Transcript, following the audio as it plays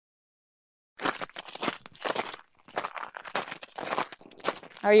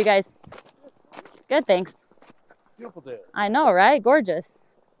How are you guys? Good, thanks. Beautiful day. I know, right? Gorgeous.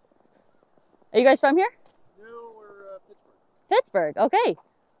 Are you guys from here? No, we're Pittsburgh. Pittsburgh. Okay.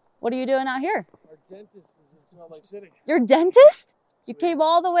 What are you doing out here? Our dentist is in Salt Lake City. Your dentist? You Sweet. came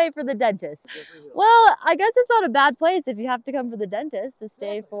all the way for the dentist. Jeffrey Hill. Well, I guess it's not a bad place if you have to come for the dentist to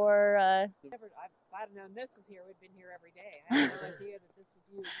stay Yeah. for. If I'd have known this was here, we'd been here every day. I had no idea that this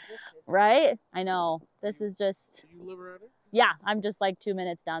view existed. Right? I know. This is just. Do you live around here? Yeah, I'm just like 2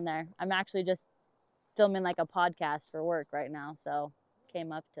 minutes down there. I'm actually just filming like a podcast for work right now. So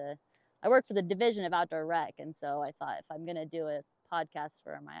came up to. I work for the Division of Outdoor Rec, and so I thought if I'm gonna do a podcast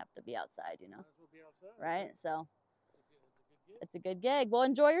for him, I have to be outside, you know. Might as well be outside. Right? So It's a good gig. it's a good gig. Well,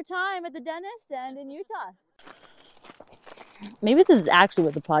 enjoy your time at the dentist and in Utah. Maybe this is actually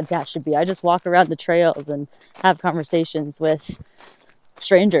what the podcast should be. I just walk around the trails and have conversations with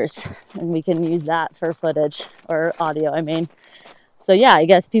strangers, and we can use that for footage or audio, I mean. So yeah, I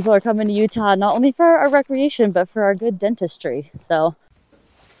guess people are coming to Utah not only for our recreation, but for our good dentistry. So,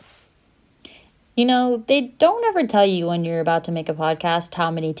 you know, they don't ever tell you when you're about to make a podcast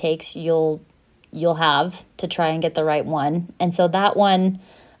how many takes you'll have to try and get the right one. And so that one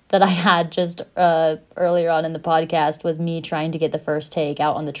that I had just earlier on in the podcast was me trying to get the first take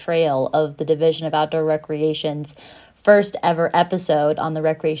out on the trail of the Division of Outdoor Recreation's first ever episode on the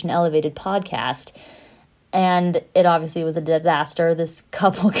Recreation Elevated podcast. And it obviously was a disaster. This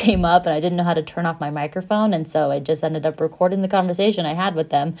couple came up and I didn't know how to turn off my microphone. And so I just ended up recording the conversation I had with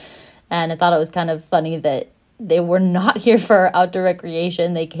them. And I thought it was kind of funny that they were not here for outdoor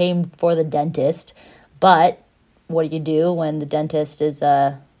recreation. They came for the dentist. But what do you do when the dentist is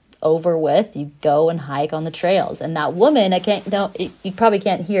over with? You go and hike on the trails. And that woman, you probably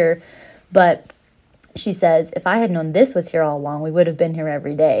can't hear, but she says, if I had known this was here all along, we would have been here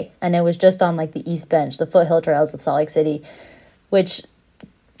every day. And it was just on like the East Bench, the foothill trails of Salt Lake City, which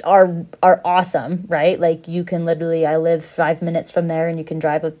are awesome, right? Like you can literally, I live 5 minutes from there and you can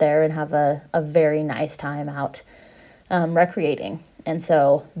drive up there and have a very nice time out recreating. And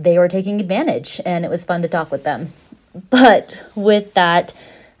so they were taking advantage and it was fun to talk with them. But with that,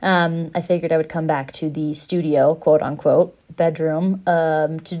 I figured I would come back to the studio, quote unquote, bedroom,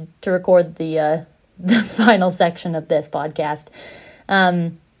 to record the final section of this podcast.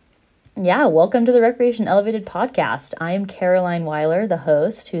 Welcome to the Recreation Elevated podcast. I am Caroline Weiler, the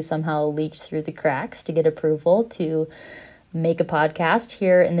host, who somehow leaked through the cracks to get approval to make a podcast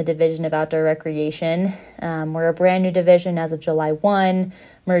here in the Division of Outdoor Recreation. We're a brand new division as of July 1,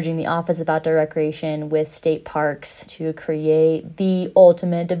 merging the Office of Outdoor Recreation with State Parks to create the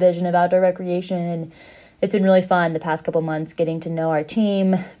ultimate division of outdoor recreation. It's been really fun the past couple months getting to know our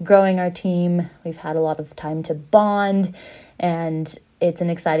team, growing our team. We've had a lot of time to bond, and it's an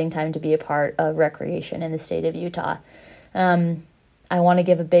exciting time to be a part of recreation in the state of Utah. I want to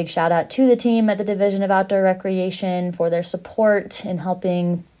give a big shout out to the team at the Division of Outdoor Recreation for their support in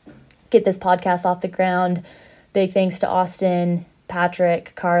helping get this podcast off the ground. Big thanks to Austin,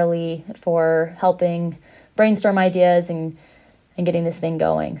 Patrick, Carly for helping brainstorm ideas and getting this thing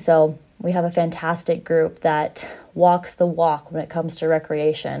going. So we have a fantastic group that walks the walk when it comes to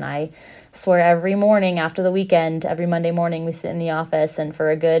recreation. I swear every morning after the weekend, every Monday morning, we sit in the office and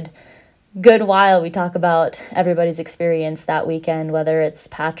for a good while we talk about everybody's experience that weekend, whether it's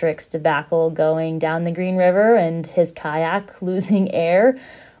Patrick's debacle going down the Green River and his kayak losing air,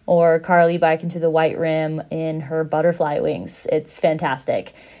 or Carly biking through the White Rim in her butterfly wings. It's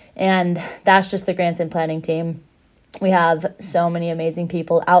fantastic. And that's just the Grandson planning team. We have so many amazing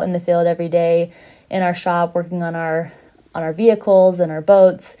people out in the field every day in our shop working on our vehicles and our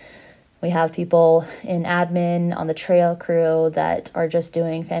boats. We have people in admin on the trail crew that are just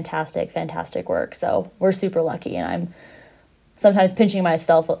doing fantastic work. So we're super lucky, and I'm sometimes pinching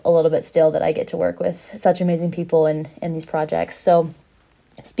myself a little bit still that I get to work with such amazing people in these projects. So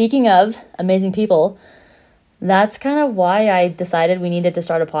speaking of amazing people, that's kind of why I decided we needed to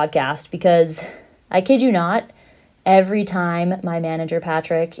start a podcast, because I kid you not, every time my manager,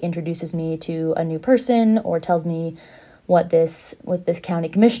 Patrick, introduces me to a new person or tells me what this county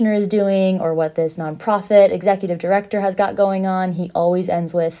commissioner is doing or what this nonprofit executive director has got going on, he always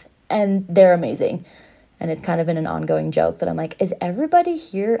ends with, and they're amazing. And it's kind of been an ongoing joke that I'm like, is everybody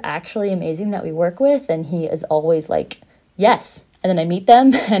here actually amazing that we work with? And he is always like, yes. And then I meet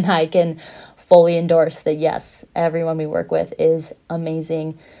them and I can fully endorse that, yes, everyone we work with is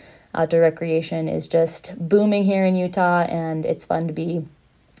amazing. Outdoor recreation is just booming here in Utah, and it's fun to be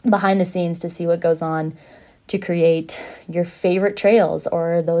behind the scenes to see what goes on to create your favorite trails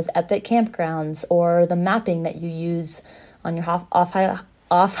or those epic campgrounds or the mapping that you use on your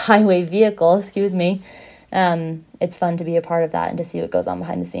off-highway vehicle, it's fun to be a part of that and to see what goes on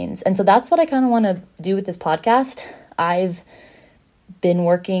behind the scenes. And so that's what I kind of want to do with this podcast. I've been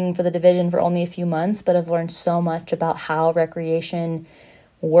working for the division for only a few months, but I've learned so much about how recreation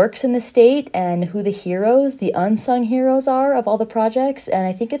works in the state and who the heroes, the unsung heroes are of all the projects. And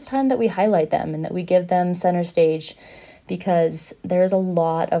I think it's time that we highlight them and that we give them center stage, because there's a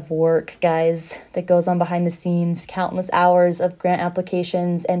lot of work, guys, that goes on behind the scenes, countless hours of grant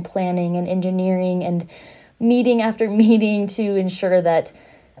applications and planning and engineering and meeting after meeting to ensure that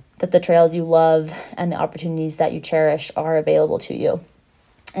the trails you love and the opportunities that you cherish are available to you.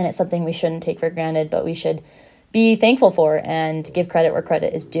 And it's something we shouldn't take for granted, but we should be thankful for and give credit where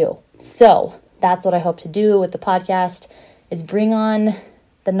credit is due. So that's what I hope to do with the podcast, is bring on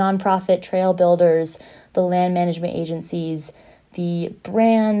the nonprofit trail builders, the land management agencies, the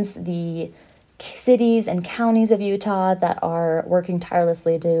brands, the cities and counties of Utah that are working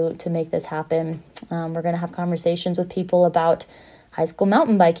tirelessly to make this happen. We're going to have conversations with people about high school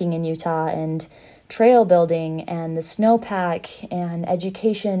mountain biking in Utah and trail building and the snowpack and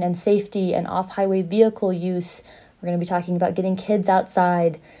education and safety and off-highway vehicle use. We're going to be talking about getting kids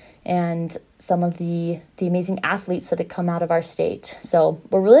outside and some of the amazing athletes that have come out of our state. So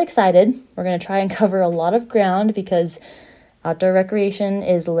we're really excited. We're going to try and cover a lot of ground because outdoor recreation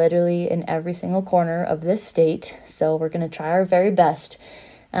is literally in every single corner of this state. So we're going to try our very best.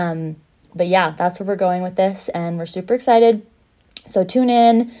 But yeah, that's where we're going with this, and we're super excited. So tune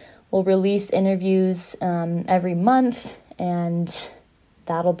in. We'll release interviews every month, and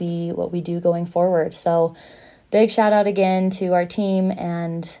that'll be what we do going forward. So big shout out again to our team,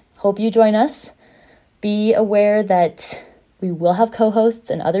 and hope you join us. Be aware that we will have co-hosts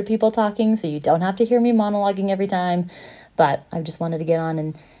and other people talking, so you don't have to hear me monologuing every time. But I just wanted to get on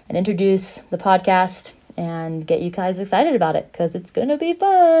and introduce the podcast and get you guys excited about it, because it's going to be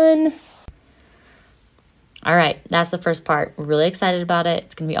fun. All right, that's the first part. We're really excited about it.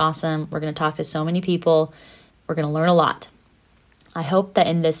 It's going to be awesome. We're going to talk to so many people. We're going to learn a lot. I hope that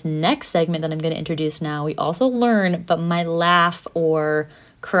in this next segment that I'm going to introduce now, we also learn but might laugh or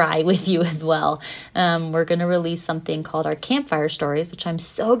cry with you as well. We're going to release something called our campfire stories, which I'm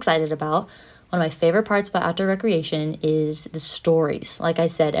so excited about. One of my favorite parts about outdoor recreation is the stories. Like I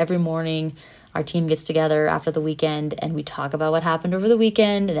said, every morning our team gets together after the weekend and we talk about what happened over the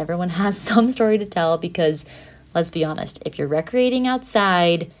weekend, and everyone has some story to tell because, let's be honest, if you're recreating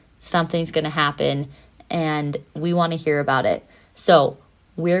outside, something's going to happen and we want to hear about it. So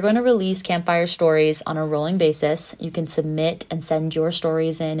we're going to release campfire stories on a rolling basis. You can submit and send your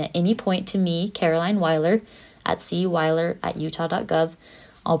stories in at any point to me, Caroline Weiler, at cweiler@utah.gov.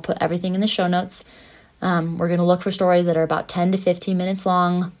 I'll put everything in the show notes. We're going to look for stories that are about 10 to 15 minutes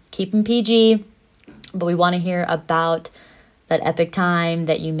long. Keep them PG, but we want to hear about that epic time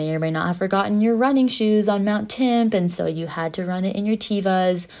that you may or may not have forgotten your running shoes on Mount Temp, and so you had to run it in your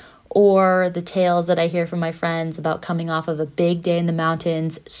Tevas, or the tales that I hear from my friends about coming off of a big day in the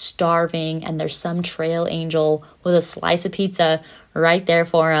mountains, starving, and there's some trail angel with a slice of pizza right there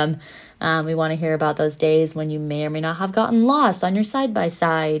for them. We want to hear about those days when you may or may not have gotten lost on your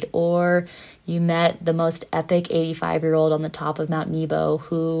side-by-side, or you met the most epic 85-year-old on the top of Mount Nebo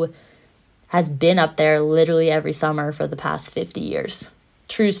who has been up there literally every summer for the past 50 years.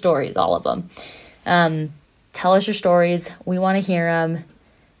 True stories, all of them. Tell us your stories. We want to hear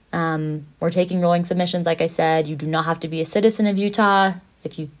them. We're taking rolling submissions, like I said. You do not have to be a citizen of Utah.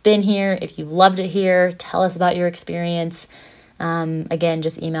 If you've been here, if you've loved it here, tell us about your experience. Again,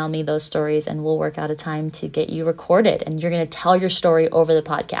 just email me those stories and we'll work out a time to get you recorded, and you're going to tell your story over the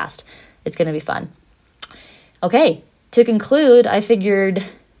podcast. It's going to be fun. Okay, to conclude, I figured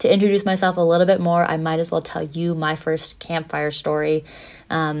to introduce myself a little bit more, I might as well tell you my first campfire story.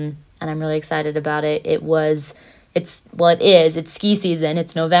 And I'm really excited about it. It's ski season.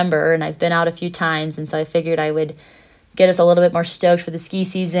 It's November and I've been out a few times. And so I figured I would get us a little bit more stoked for the ski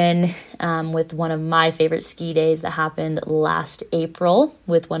season with one of my favorite ski days that happened last April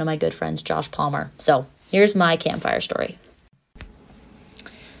with one of my good friends, Josh Palmer. So here's my campfire story.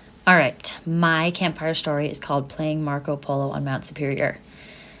 All right, my campfire story is called Playing Marco Polo on Mount Superior.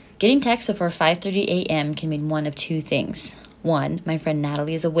 Getting text before 5:30 a.m. can mean one of two things. One, my friend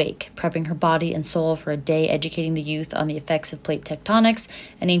Natalie is awake, prepping her body and soul for a day educating the youth on the effects of plate tectonics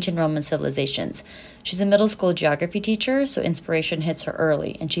and ancient Roman civilizations. She's a middle school geography teacher, so inspiration hits her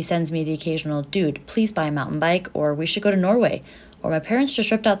early, and she sends me the occasional, "Dude, please buy a mountain bike," or "We should go to Norway," or "My parents just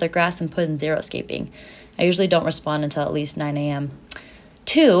ripped out their grass and put in xeriscaping." I usually don't respond until at least 9 a.m.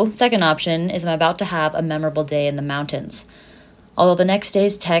 Two, second option, is I'm about to have a memorable day in the mountains. Although the next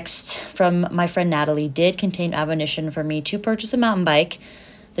day's text from my friend Natalie did contain admonition for me to purchase a mountain bike,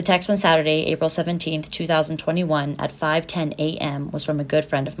 The text on Saturday, April 17th, 2021 at 5:10 a.m. was from a good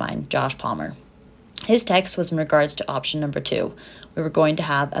friend of mine, Josh Palmer. His text was in regards to option number 2. We were going to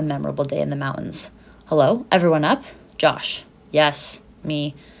have a memorable day in the mountains. Hello, everyone up? Josh. Yes,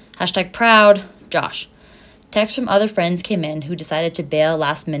 me. #proud, Josh. Texts from other friends came in who decided to bail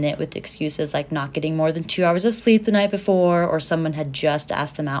last minute with excuses like not getting more than 2 hours of sleep the night before, or someone had just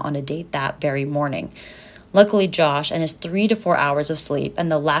asked them out on a date that very morning. Luckily, Josh and his 3 to 4 hours of sleep and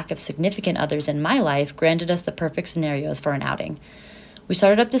the lack of significant others in my life granted us the perfect scenarios for an outing. We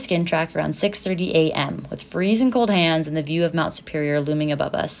started up the skin track around 6:30 a.m. with freezing cold hands and the view of Mount Superior looming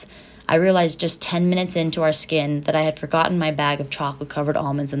above us. I realized just 10 minutes into our skin that I had forgotten my bag of chocolate-covered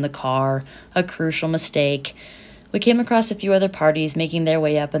almonds in the car, a crucial mistake. We came across a few other parties making their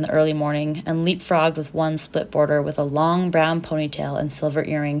way up in the early morning and leapfrogged with one splitboarder with a long brown ponytail and silver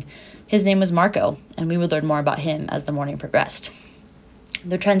earring. His name was Marco, and we would learn more about him as the morning progressed.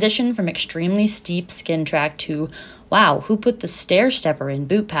 The transition from extremely steep skin track to, wow, who put the stair stepper in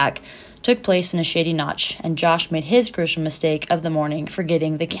boot pack, took place in a shady notch, and Josh made his crucial mistake of the morning,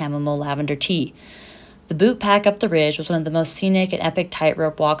 forgetting the chamomile lavender tea. The boot pack up the ridge was one of the most scenic and epic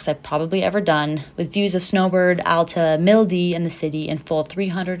tightrope walks I've probably ever done, with views of Snowbird, Alta, Mildy, and the city in full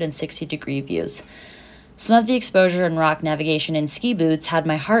 360-degree views. Some of the exposure and rock navigation in ski boots had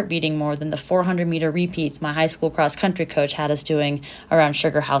my heart beating more than the 400-meter repeats my high school cross-country coach had us doing around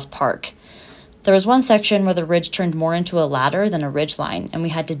Sugar House Park. There was one section where the ridge turned more into a ladder than a ridgeline, and we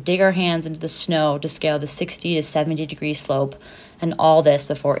had to dig our hands into the snow to scale the 60 to 70-degree slope, and all this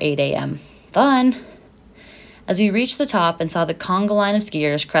before 8 a.m. Fun! As we reached the top and saw the conga line of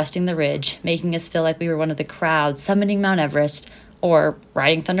skiers cresting the ridge, making us feel like we were one of the crowd summiting Mount Everest, or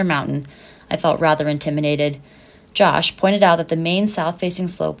riding Thunder Mountain, I felt rather intimidated. Josh pointed out that the main south-facing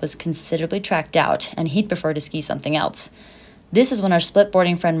slope was considerably tracked out, and he'd prefer to ski something else. This is when our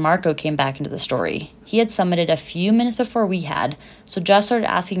splitboarding friend Marco came back into the story. He had summited a few minutes before we had, so Josh started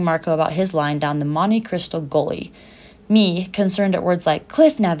asking Marco about his line down the Monte Cristo Gully. Me, concerned at words like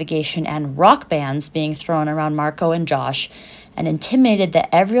cliff navigation and rock bands being thrown around Marco and Josh, and intimidated that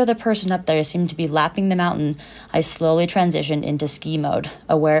every other person up there seemed to be lapping the mountain, I slowly transitioned into ski mode,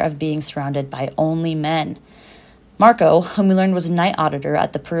 aware of being surrounded by only men. Marco, whom we learned was a night auditor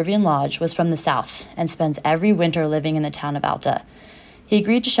at the Peruvian Lodge, was from the south and spends every winter living in the town of Alta. He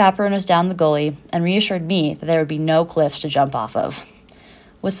agreed to chaperone us down the gully and reassured me that there would be no cliffs to jump off of.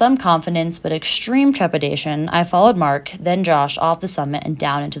 With some confidence but extreme trepidation, I followed Mark, then Josh, off the summit and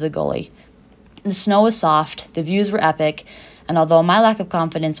down into the gully. The snow was soft, the views were epic, and although my lack of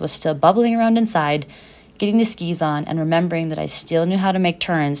confidence was still bubbling around inside, getting the skis on and remembering that I still knew how to make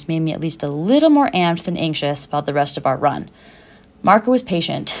turns made me at least a little more amped than anxious about the rest of our run. Marco was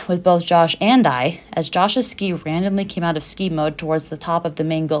patient with both Josh and I, as Josh's ski randomly came out of ski mode towards the top of the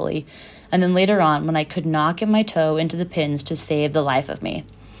main gully, and then later on when I could not get my toe into the pins to save the life of me.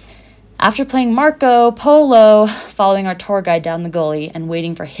 After playing Marco Polo, following our tour guide down the gully and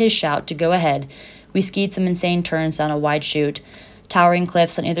waiting for his shout to go ahead, we skied some insane turns down a wide chute, towering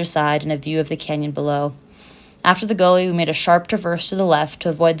cliffs on either side and a view of the canyon below. After the gully, we made a sharp traverse to the left to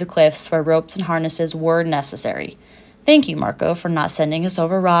avoid the cliffs where ropes and harnesses were necessary. Thank you, Marco, for not sending us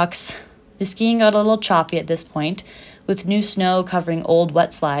over rocks. The skiing got a little choppy at this point, with new snow covering old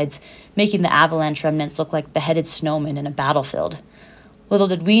wet slides, making the avalanche remnants look like beheaded snowmen in a battlefield. Little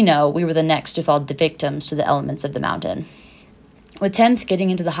did we know we were the next to fall victims to the elements of the mountain. With temps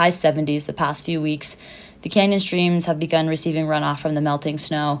getting into the high 70s the past few weeks, the canyon streams have begun receiving runoff from the melting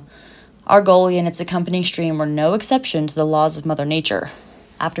snow. Our gully and its accompanying stream were no exception to the laws of Mother Nature.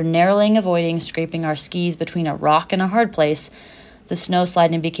 After narrowly avoiding scraping our skis between a rock and a hard place, the snow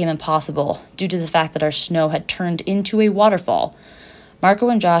sliding became impossible due to the fact that our snow had turned into a waterfall. Marco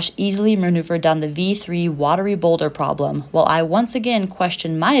and Josh easily maneuvered down the V3 watery boulder problem, while I once again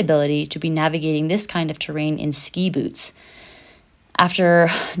questioned my ability to be navigating this kind of terrain in ski boots. After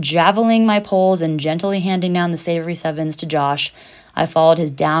javeling my poles and gently handing down the savory sevens to Josh, I followed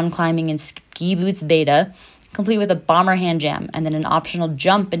his down climbing in ski boots beta, complete with a bomber hand jam and then an optional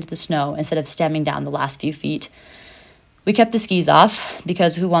jump into the snow instead of stemming down the last few feet. We kept the skis off,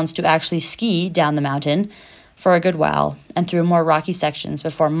 because who wants to actually ski down the mountain, for a good while, and through more rocky sections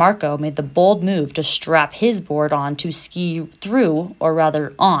before Marco made the bold move to strap his board on to ski through, or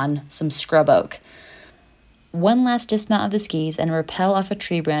rather on, some scrub oak. One last dismount of the skis and rappel off a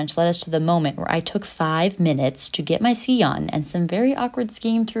tree branch led us to the moment where I took 5 minutes to get my ski on and some very awkward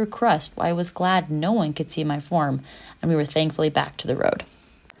skiing through crust where I was glad no one could see my form, and we were thankfully back to the road.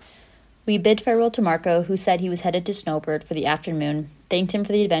 We bid farewell to Marco, who said he was headed to Snowbird for the afternoon, thanked him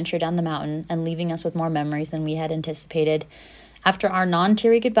for the adventure down the mountain and leaving us with more memories than we had anticipated, After our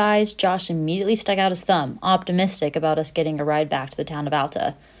non-teary goodbyes, Josh immediately stuck out his thumb, optimistic about us getting a ride back to the town of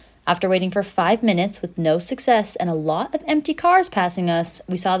Alta. After waiting for 5 minutes with no success and a lot of empty cars passing us,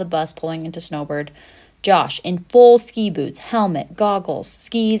 we saw the bus pulling into Snowbird. Josh, in full ski boots, helmet, goggles,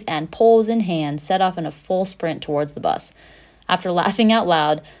 skis, and poles in hand, set off in a full sprint towards the bus. After laughing out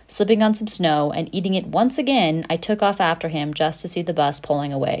loud, slipping on some snow, and eating it once again, I took off after him just to see the bus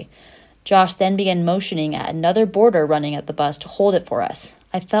pulling away. Josh then began motioning at another boarder running at the bus to hold it for us.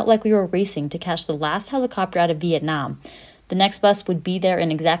 I felt like we were racing to catch the last helicopter out of Vietnam. The next bus would be there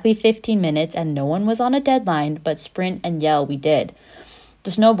in exactly 15 minutes, and no one was on a deadline, but sprint and yell we did.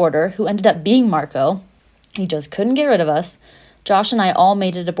 The snowboarder, who ended up being Marco, he just couldn't get rid of us. Josh and I all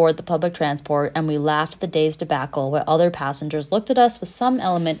made it aboard the public transport, and we laughed at the day's debacle while other passengers looked at us with some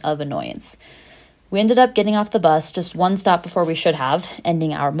element of annoyance. We ended up getting off the bus just one stop before we should have,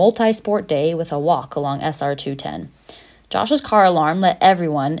 ending our multi-sport day with a walk along SR 210. Josh's car alarm let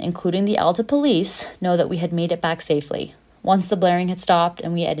everyone, including the Alta police, know that we had made it back safely. Once the blaring had stopped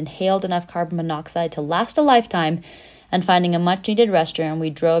and we had inhaled enough carbon monoxide to last a lifetime, and finding a much-needed restroom, we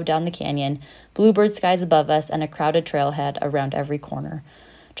drove down the canyon, bluebird skies above us, and a crowded trailhead around every corner.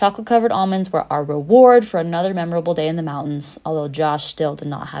 Chocolate-covered almonds were our reward for another memorable day in the mountains, although Josh still did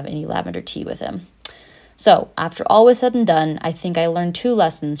not have any lavender tea with him. So, after all was said and done, I think I learned 2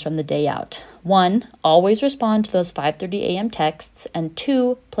 lessons from the day out. 1, always respond to those 5:30 a.m. texts, and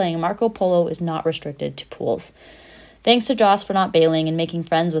 2, playing Marco Polo is not restricted to pools. Thanks to Josh for not bailing and making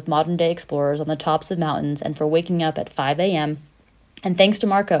friends with modern-day explorers on the tops of mountains and for waking up at 5 a.m. And thanks to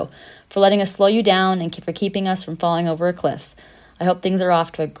Marco for letting us slow you down and for keeping us from falling over a cliff. I hope things are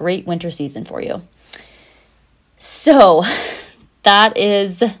off to a great winter season for you. So, that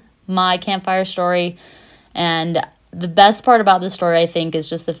is my campfire story. And the best part about this story, I think, is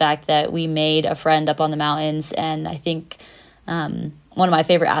just the fact that we made a friend up on the mountains. And I think one of my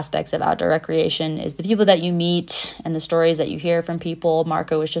favorite aspects of outdoor recreation is the people that you meet and the stories that you hear from people.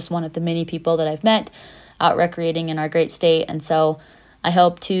 Marco is just one of the many people that I've met out recreating in our great state. And so I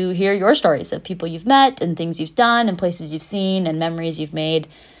hope to hear your stories of people you've met and things you've done and places you've seen and memories you've made.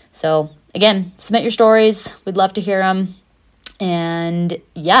 So again, submit your stories. We'd love to hear them. And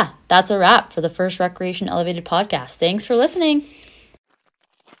yeah, that's a wrap for the first Recreation Elevated podcast. Thanks for listening.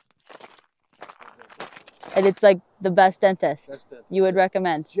 And it's like the best dentist you would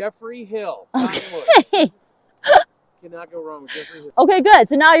recommend. Jeffrey Hill. Cottonwood. Cannot go wrong with Jeffrey Hill. Okay, good.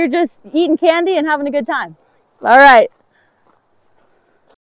 So now you're just eating candy and having a good time. All right.